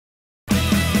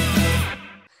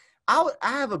I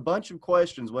have a bunch of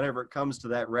questions whenever it comes to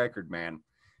that record, man.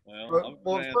 Well,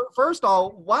 Man. first of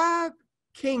all, why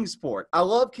Kingsport? I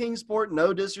love Kingsport.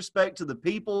 No disrespect to the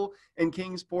people in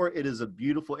Kingsport. It is a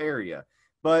beautiful area.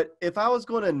 But if I was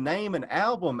going to name an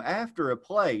album after a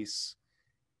place,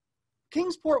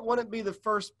 Kingsport wouldn't be the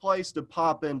first place to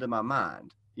pop into my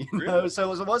mind. You know, Really?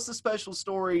 so what's the special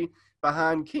story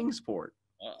behind Kingsport?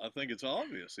 I think it's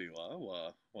obvious, Eli,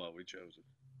 why we chose it.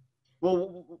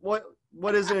 Well,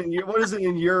 what is it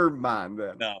in your mind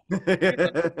then? No,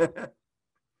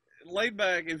 laid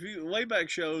back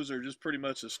shows are just pretty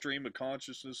much a stream of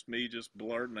consciousness, me just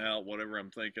blurting out whatever I'm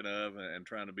thinking of and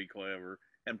trying to be clever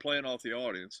and playing off the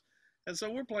audience. And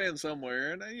so we're playing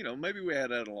somewhere, and maybe we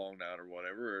had a long night or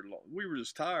whatever, or we were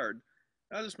just tired.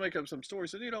 I just make up some story.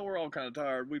 Said, we're all kind of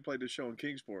tired. We played this show in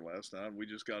Kingsport last night. We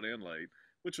just got in late,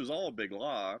 which was all a big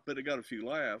lie, but it got a few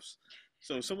laughs.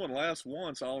 So if someone laughs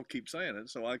once, I'll keep saying it.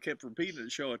 So I kept repeating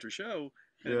it show after show,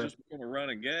 and it just became a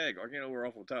running gag. Like, we're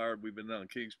awful tired. We've been down in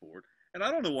Kingsport. And I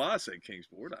don't know why I said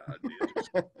Kingsport. I did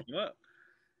just came up.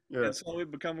 Yeah. And so it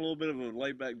become a little bit of a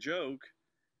laid-back joke.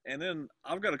 And then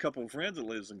I've got a couple of friends that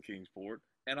lives in Kingsport,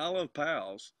 and I love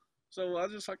pals. So I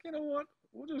just like, you know what?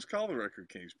 We'll just call the record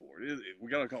Kingsport. We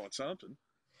got to call it something.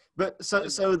 But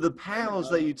so the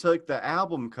pals that you took the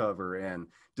album cover in,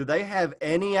 do they have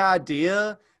any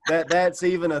idea that that's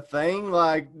even a thing?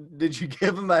 Like, did you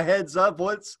give them a heads up?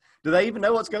 Do they even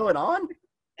know what's going on?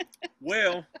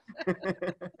 Well,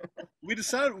 we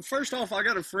decided, first off, I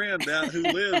got a friend who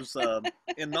lives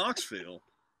in Knoxville.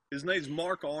 His name's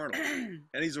Mark Arnold,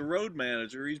 and he's a road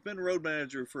manager. He's been road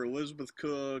manager for Elizabeth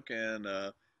Cook and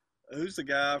who's the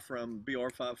guy from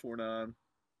BR549?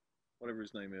 Whatever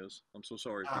his name is. I'm so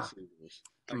sorry if he sees this.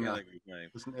 I can't think of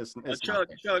his name. It's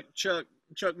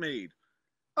Chuck Mead.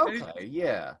 Okay,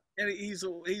 yeah. And he's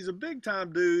a big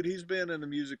time dude. He's been in the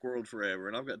music world forever,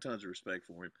 and I've got tons of respect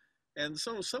for him. And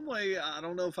so some way, I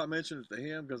don't know if I mentioned it to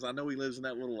him because I know he lives in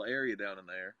that little area down in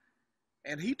there.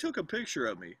 And he took a picture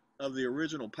of me of the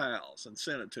original Pals and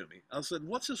sent it to me. I said,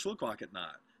 "What's this look like at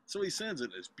night?" So he sends it.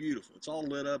 It's beautiful. It's all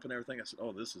lit up and everything. I said,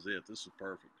 "Oh, this is it. This is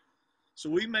perfect." So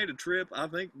we made a trip. I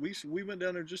think we went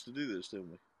down there just to do this,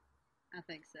 didn't we? I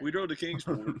think so. We drove to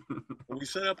Kingsport. And we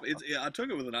set up. I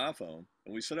took it with an iPhone,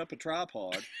 and we set up a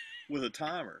tripod with a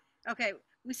timer. Okay,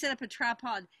 we set up a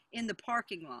tripod in the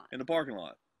parking lot. In the parking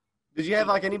lot. Did you have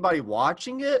like anybody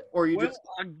watching it, or you just?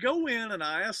 I go in and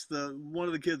I asked one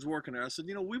of the kids working there. I said,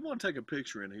 we want to take a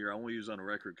picture in here. I want to use on a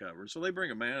record cover. So they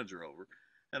bring a manager over,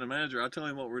 and the manager, I tell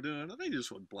him what we're doing, and they just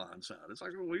look blindsided. It's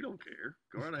like, well, we don't care.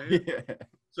 Go right ahead. Yeah.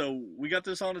 So we got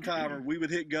this on the timer. We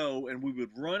would hit go, and we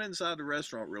would run inside the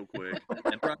restaurant real quick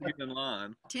and try to get in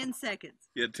line. 10 seconds.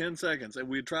 Yeah, 10 seconds, and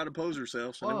we'd try to pose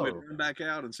ourselves, and then we'd run back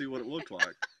out and see what it looked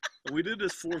like. And we did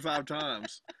this 4 or 5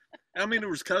 times. I mean, there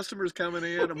was customers coming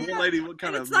in, and one lady looked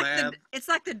kind of mad. It's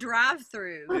like the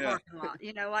drive-through parking lot,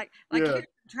 here's the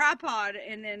tripod,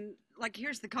 and then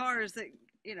here's the cars that,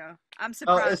 I'm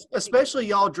surprised. Especially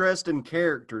y'all dressed in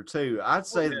character too. I'd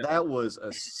say that was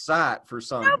a sight for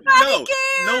some.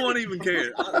 No one even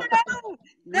cared.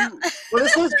 Well,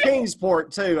 this was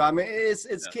Kingsport too. I mean,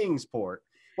 it's Kingsport.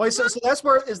 Wait, so that's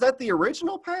where, is that the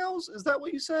original Pals? Is that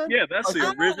what you said? Yeah, that's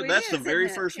the original. That's the very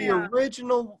first one. The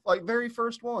original, very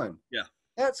first one. Yeah.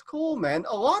 That's cool, man.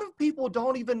 A lot of people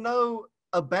don't even know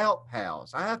about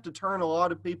Pals. I have to turn a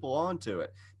lot of people onto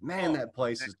it. Man, that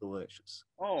place is delicious.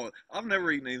 Oh, I've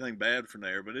never eaten anything bad from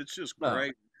there, but it's just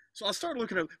great. So I started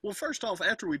looking at, well, first off,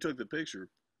 after we took the picture,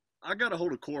 I got a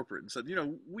hold of corporate and said,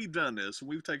 we've done this and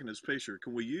we've taken this picture.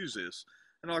 Can we use this?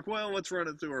 And I'm like, well, let's run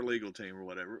it through our legal team or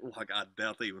whatever. Like, I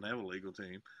doubt they even have a legal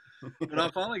team. But I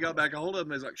finally got back a hold of them.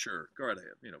 They was like, sure, go right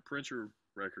ahead. Print your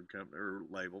record company or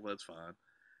label. That's fine.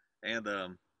 And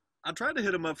I tried to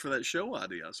hit them up for that show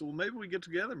idea. I said, well, maybe we get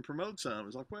together and promote some.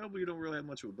 It's like, well, we don't really have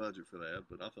much of a budget for that.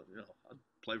 But I thought, I'd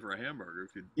play for a hamburger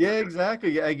if you. Yeah,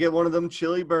 exactly. I get one of them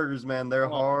chili burgers, man. They're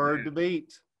hard to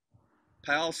beat.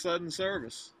 Pal Sudden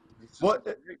Service.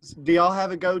 What do y'all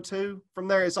have a go-to from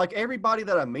there? It's like everybody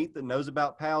that I meet that knows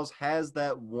about Pals has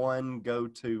that one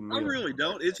go-to meal. I really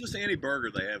don't. It's just any burger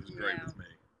they have is great with me.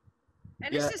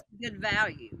 And it's just good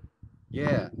value.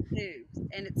 Yeah. Too.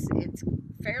 And it's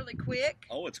fairly quick.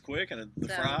 Oh, it's quick, and the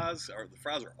fries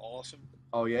are awesome.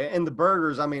 Oh yeah, and the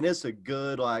burgers. I mean, it's a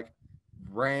good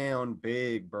round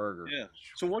big burger. Yeah.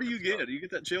 So what do you get? Do you get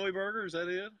that chili burger? Is that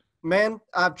it? Man,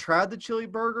 I've tried the chili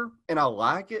burger and I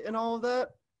like it and all of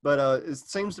that. But it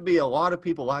seems to be a lot of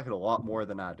people like it a lot more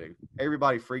than I do.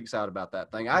 Everybody freaks out about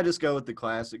that thing. I just go with the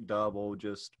classic double.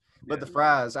 But Yeah. the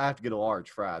fries, I have to get a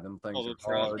large fry. Them things Oh, are the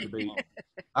fries hard are to beat. bomb.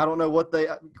 I don't know what they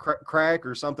crack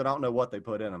or something. I don't know what they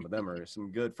put in them, but them are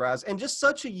some good fries. And just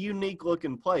such a unique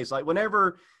looking place. Like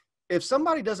whenever, if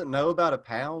somebody doesn't know about a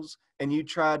Pal's and you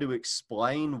try to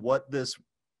explain what this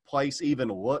place even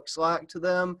looks like to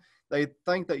them, they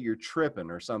think that you're tripping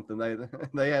or something.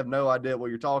 They have no idea what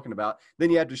you're talking about. Then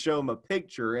you have to show them a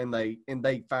picture, and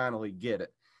they finally get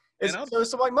it. And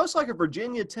It's like most like a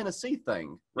Virginia, Tennessee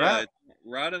thing, right? yeah,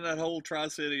 right in that whole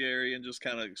Tri-City area and just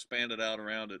kind of expanded out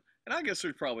around it. And I guess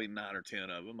there's probably 9 or 10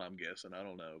 of them, I'm guessing. I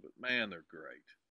don't know. But, man, they're great.